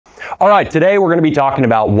All right, today we're going to be talking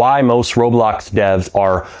about why most Roblox devs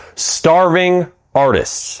are starving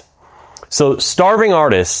artists. So starving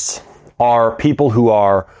artists are people who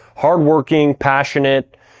are hardworking,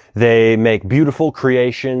 passionate. They make beautiful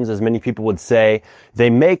creations, as many people would say. They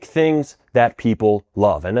make things that people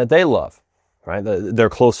love and that they love, right? Their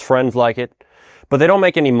close friends like it, but they don't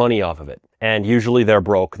make any money off of it. And usually they're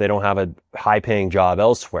broke. They don't have a high-paying job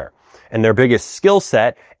elsewhere. And their biggest skill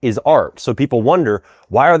set is art. So people wonder,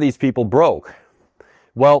 why are these people broke?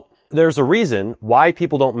 Well, there's a reason why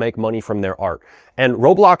people don't make money from their art. And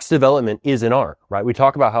Roblox development is an art, right? We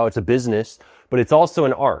talk about how it's a business, but it's also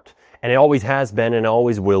an art. And it always has been and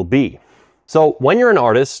always will be. So when you're an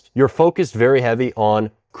artist, you're focused very heavy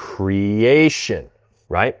on creation,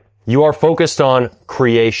 right? You are focused on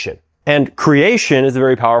creation. And creation is a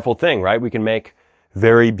very powerful thing, right? We can make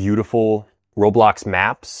very beautiful Roblox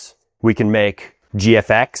maps. We can make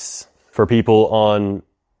GFX for people on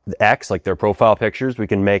X, like their profile pictures. We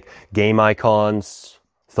can make game icons,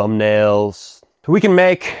 thumbnails. We can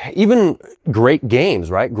make even great games,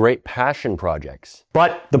 right? Great passion projects.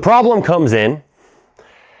 But the problem comes in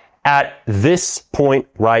at this point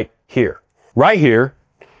right here. Right here,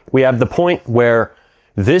 we have the point where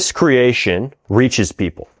this creation reaches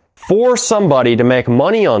people. For somebody to make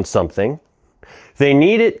money on something, they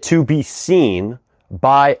need it to be seen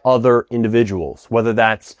by other individuals, whether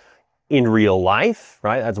that's in real life,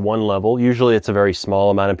 right? That's one level. Usually it's a very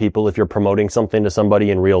small amount of people if you're promoting something to somebody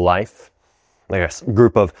in real life, like a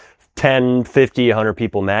group of 10, 50, 100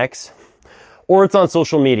 people max. Or it's on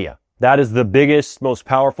social media. That is the biggest, most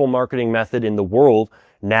powerful marketing method in the world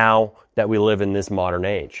now that we live in this modern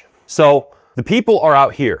age. So the people are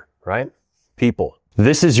out here, right? People.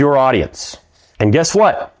 This is your audience. And guess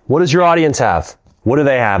what? What does your audience have? What do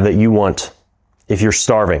they have that you want if you're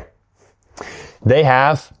starving? They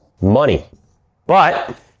have money.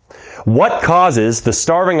 But what causes the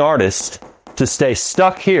starving artist to stay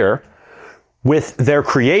stuck here with their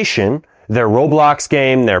creation, their Roblox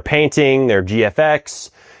game, their painting, their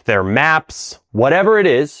GFX, their maps, whatever it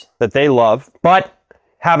is that they love, but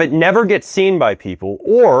have it never get seen by people,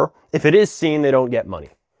 or if it is seen, they don't get money?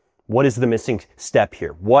 What is the missing step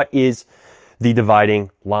here? What is the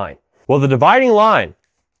dividing line? Well, the dividing line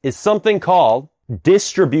is something called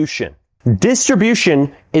distribution.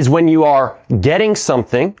 Distribution is when you are getting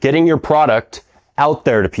something, getting your product out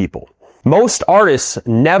there to people. Most artists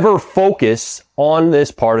never focus on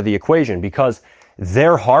this part of the equation because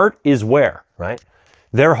their heart is where, right?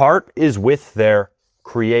 Their heart is with their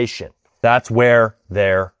creation. That's where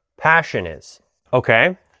their passion is.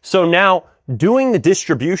 Okay? So now, doing the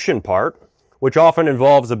distribution part, which often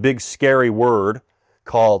involves a big scary word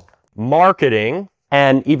called marketing,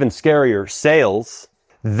 and even scarier, sales,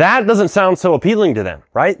 that doesn't sound so appealing to them,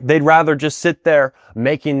 right? They'd rather just sit there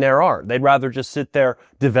making their art. They'd rather just sit there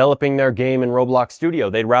developing their game in Roblox Studio.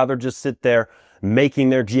 They'd rather just sit there making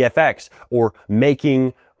their GFX or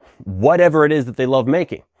making whatever it is that they love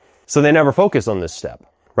making. So they never focus on this step,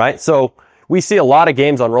 right? So we see a lot of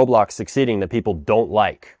games on Roblox succeeding that people don't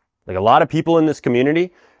like. Like a lot of people in this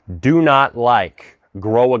community do not like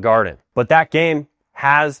Grow a Garden, but that game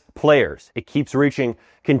has players. It keeps reaching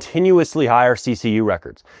continuously higher CCU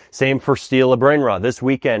records. Same for Steal a Brainrot. This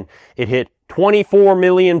weekend, it hit 24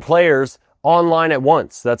 million players online at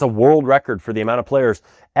once. That's a world record for the amount of players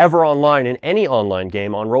ever online in any online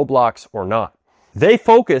game on Roblox or not. They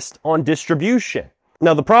focused on distribution.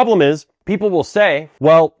 Now, the problem is people will say,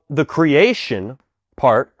 well, the creation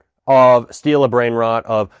part of Steal a Brainrot,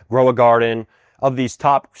 of Grow a Garden, of these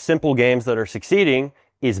top simple games that are succeeding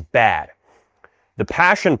is bad. The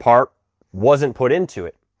passion part wasn't put into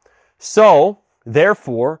it. So,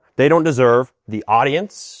 therefore, they don't deserve the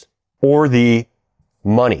audience or the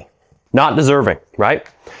money. Not deserving, right?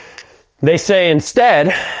 They say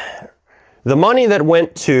instead, the money that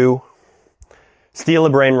went to Steal a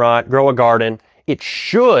Brainrot, Grow a Garden, it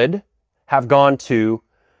should have gone to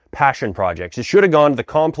passion projects. It should have gone to the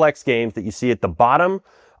complex games that you see at the bottom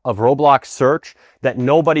of Roblox search that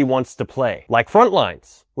nobody wants to play, like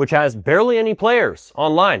Frontlines, which has barely any players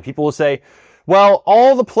online. People will say, well,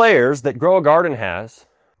 all the players that Grow a Garden has,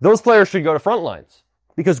 those players should go to Frontlines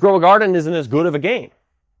because Grow a Garden isn't as good of a game,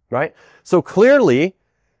 right? So clearly,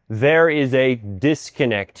 there is a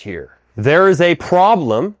disconnect here. There is a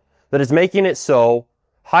problem that is making it so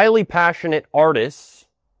highly passionate artists,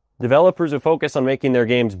 developers who focus on making their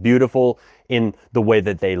games beautiful in the way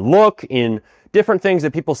that they look, in different things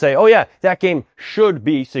that people say, oh yeah, that game should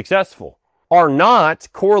be successful, are not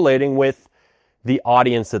correlating with the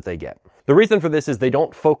audience that they get. The reason for this is they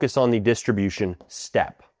don't focus on the distribution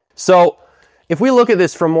step. So if we look at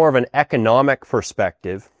this from more of an economic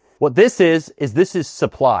perspective, What this is this is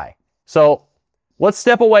supply. So let's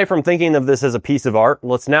step away from thinking of this as a piece of art.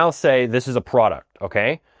 Let's now say this is a product,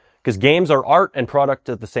 okay? Because games are art and product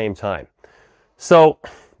at the same time. So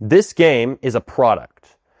this game is a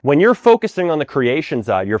product. When you're focusing on the creation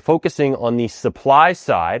side, you're focusing on the supply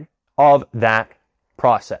side of that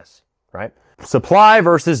process, right? Supply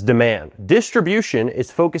versus demand. Distribution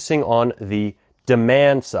is focusing on the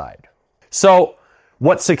demand side. So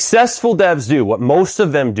what successful devs do, what most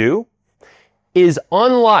of them do, is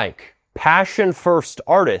unlike passion-first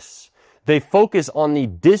artists, they focus on the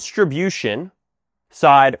distribution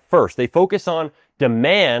side first. They focus on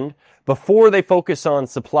demand before they focus on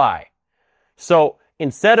supply. So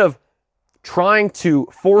instead of trying to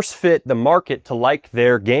force fit the market to like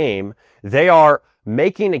their game, they are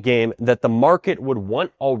making a game that the market would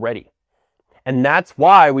want already. And that's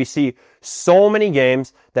why we see so many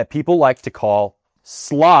games that people like to call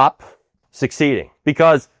slop succeeding.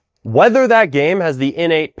 Because whether that game has the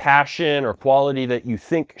innate passion or quality that you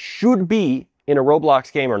think should be in a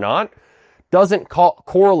Roblox game or not, doesn't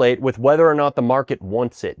correlate with whether or not the market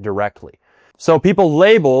wants it directly. So people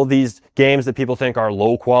label these games that people think are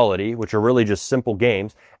low quality, which are really just simple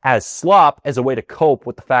games, as slop as a way to cope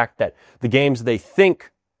with the fact that the games they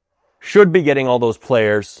think should be getting all those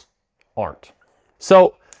players aren't.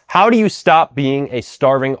 So how do you stop being a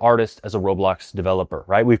starving artist as a Roblox developer,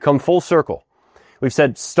 right? We've come full circle. We've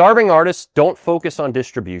said starving artists don't focus on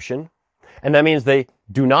distribution, and that means they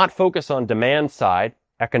do not focus on demand side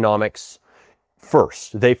economics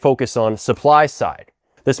first. They focus on supply side.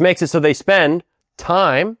 This makes it so they spend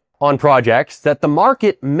time on projects that the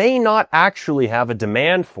market may not actually have a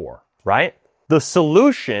demand for, right? The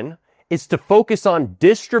solution is to focus on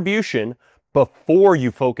distribution before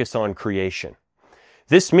you focus on creation.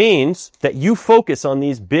 This means that you focus on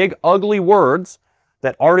these big, ugly words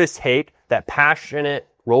that artists hate, that passionate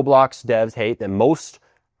Roblox devs hate, that most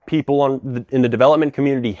people in the development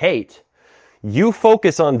community hate. You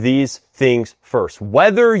focus on these things first.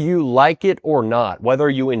 Whether you like it or not, whether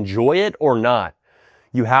you enjoy it or not,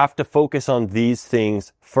 you have to focus on these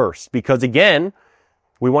things first. Because again,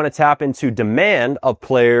 we want to tap into demand of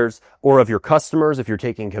players or of your customers if you're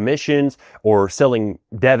taking commissions or selling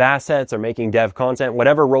dev assets or making dev content,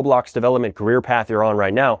 whatever Roblox development career path you're on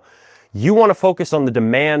right now. You want to focus on the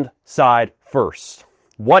demand side first.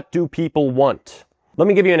 What do people want? Let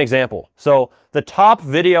me give you an example. So the top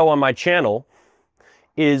video on my channel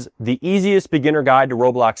is the easiest beginner guide to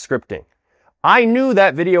Roblox scripting. I knew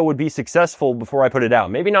that video would be successful before I put it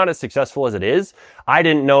out. Maybe not as successful as it is. I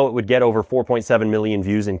didn't know it would get over 4.7 million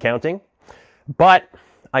views and counting, but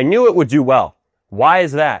I knew it would do well. Why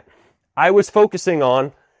is that? I was focusing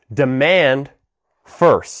on demand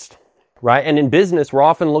first, right? And in business, we're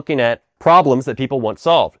often looking at problems that people want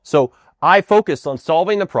solved. So I focused on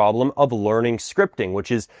solving the problem of learning scripting,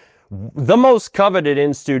 which is the most coveted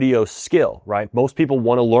in-studio skill, right? Most people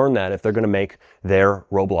want to learn that if they're going to make their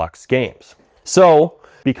Roblox games. So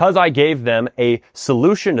because I gave them a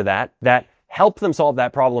solution to that helped them solve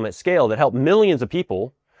that problem at scale, that helped millions of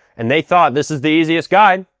people, and they thought this is the easiest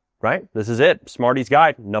guide, right? This is it. Smarty's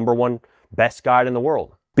guide, #1 best guide in the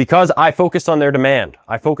world. Because I focused on their demand.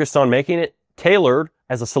 I focused on making it tailored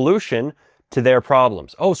as a solution to their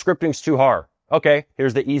problems. Oh, scripting's too hard. Okay,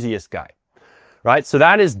 here's the easiest guide. Right? So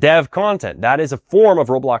that is dev content. That is a form of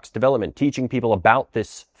Roblox development, teaching people about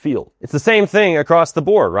this field. It's the same thing across the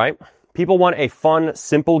board, right? People want a fun,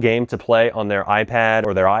 simple game to play on their iPad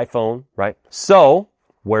or their iPhone, right? So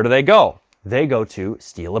where do they go? They go to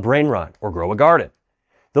Steal a Brain Rot or Grow a Garden.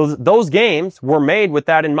 Those games were made with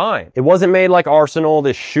that in mind. It wasn't made like Arsenal,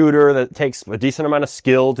 this shooter that takes a decent amount of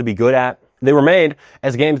skill to be good at. They were made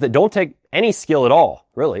as games that don't take any skill at all,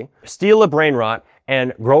 really. Steal a Brain Rot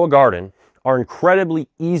and Grow a Garden are incredibly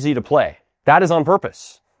easy to play. That is on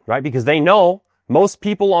purpose, right? Because they know most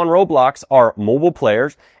people on Roblox are mobile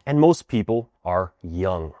players and most people are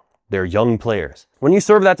young. They're young players. When you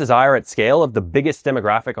serve that desire at scale of the biggest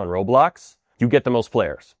demographic on Roblox, you get the most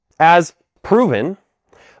players. As proven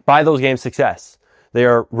by those games' success, they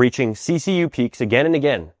are reaching CCU peaks again and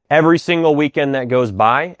again. Every single weekend that goes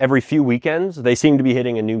by, every few weekends, they seem to be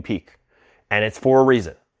hitting a new peak. And it's for a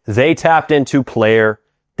reason. They tapped into player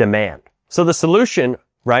demand. So the solution,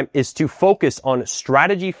 right, is to focus on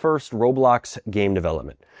strategy-first Roblox game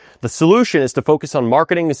development. The solution is to focus on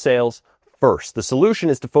marketing and sales first. The solution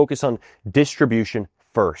is to focus on distribution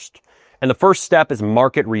first. And the first step is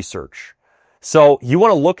market research. So you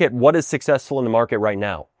want to look at what is successful in the market right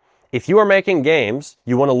now. If you are making games,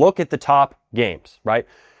 you want to look at the top games, right?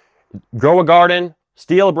 Grow a Garden,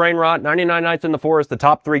 Steal a Brain Rot, 99 Nights in the Forest, the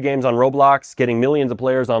top 3 games on Roblox, getting millions of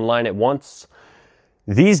players online at once.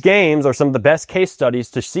 These games are some of the best case studies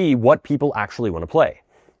to see what people actually want to play.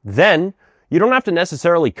 Then, you don't have to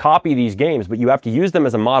necessarily copy these games, but you have to use them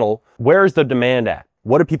as a model. Where is the demand at?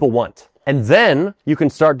 What do people want? And then you can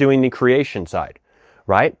start doing the creation side,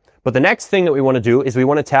 right? But the next thing that we want to do is we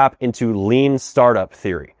want to tap into lean startup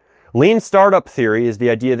theory. Lean startup theory is the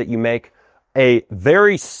idea that you make a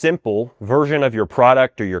very simple version of your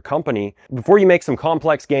product or your company before you make some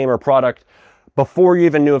complex game or product, before you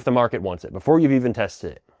even knew if the market wants it, before you've even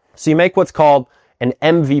tested it. So you make what's called an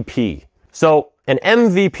MVP. So an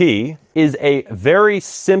MVP is a very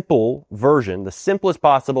simple version, the simplest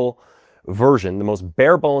possible version, the most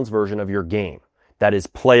bare bones version of your game that is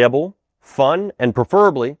playable, fun, and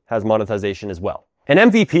preferably has monetization as well. An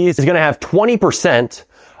MVP is going to have 20%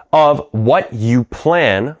 of what you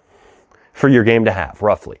plan for your game to have,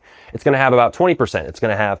 roughly. It's going to have about 20%. It's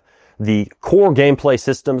going to have the core gameplay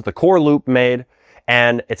systems, the core loop made,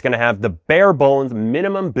 and it's going to have the bare bones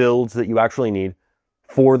minimum builds that you actually need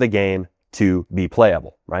for the game to be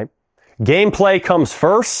playable, right? Gameplay comes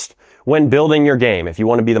first when building your game, if you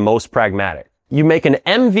want to be the most pragmatic. You make an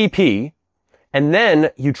MVP, and then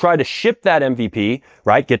you try to ship that MVP,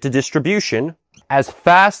 right? Get to distribution as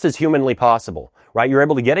fast as humanly possible, right? You're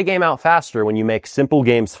able to get a game out faster when you make simple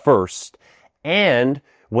games first and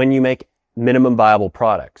when you make minimum viable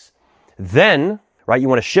products. Then, right, you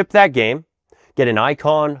want to ship that game, get an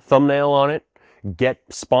icon, thumbnail on it, get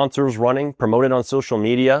sponsors running, promote it on social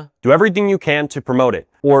media, do everything you can to promote it.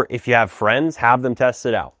 Or if you have friends, have them test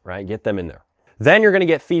it out, right? Get them in there. Then you're going to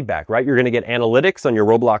get feedback, right? You're going to get analytics on your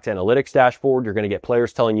Roblox analytics dashboard. You're going to get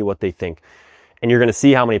players telling you what they think. And you're going to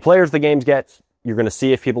see how many players the game gets. You're going to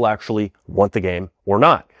see if people actually want the game or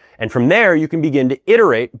not. And from there, you can begin to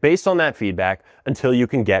iterate based on that feedback until you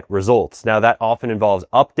can get results. Now, that often involves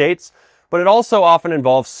updates, but it also often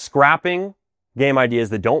involves scrapping game ideas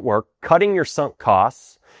that don't work, cutting your sunk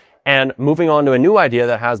costs, and moving on to a new idea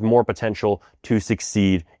that has more potential to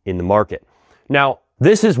succeed in the market. Now,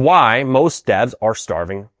 this is why most devs are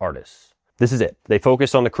starving artists. This is it. They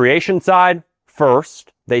focus on the creation side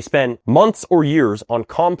first. They spend months or years on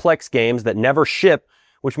complex games that never ship,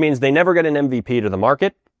 which means they never get an MVP to the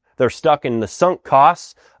market. They're stuck in the sunk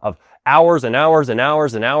costs of hours and hours and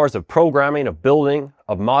hours and hours of programming, of building,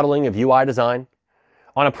 of modeling, of UI design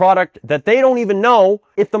on a product that they don't even know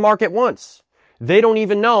if the market wants. They don't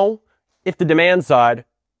even know if the demand side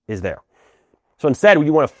is there. So instead,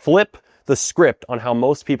 you want to flip the script on how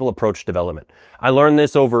most people approach development. I learned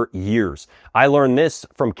this over years. I learned this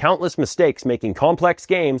from countless mistakes making complex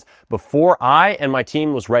games before I and my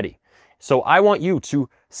team was ready. So I want you to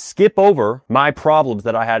skip over my problems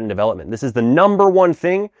that I had in development. This is the number one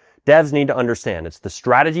thing devs need to understand. It's the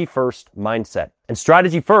strategy first mindset. And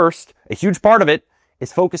strategy first, a huge part of it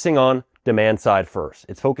is focusing on demand side first.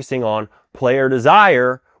 It's focusing on player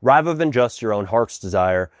desire rather than just your own heart's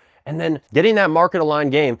desire. And then getting that market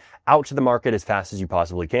aligned game out to the market as fast as you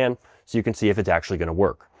possibly can so you can see if it's actually going to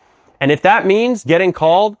work. And if that means getting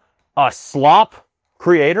called a slop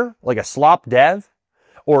creator, like a slop dev,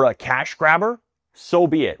 or a cash grabber, so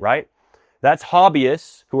be it, right? That's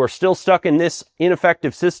hobbyists who are still stuck in this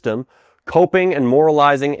ineffective system, coping and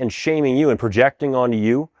moralizing and shaming you and projecting onto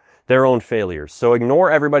you their own failures. So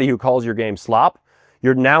ignore everybody who calls your game slop.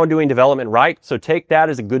 You're now doing development right, so take that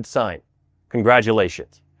as a good sign.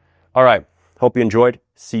 Congratulations. All right, hope you enjoyed.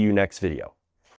 See you next video.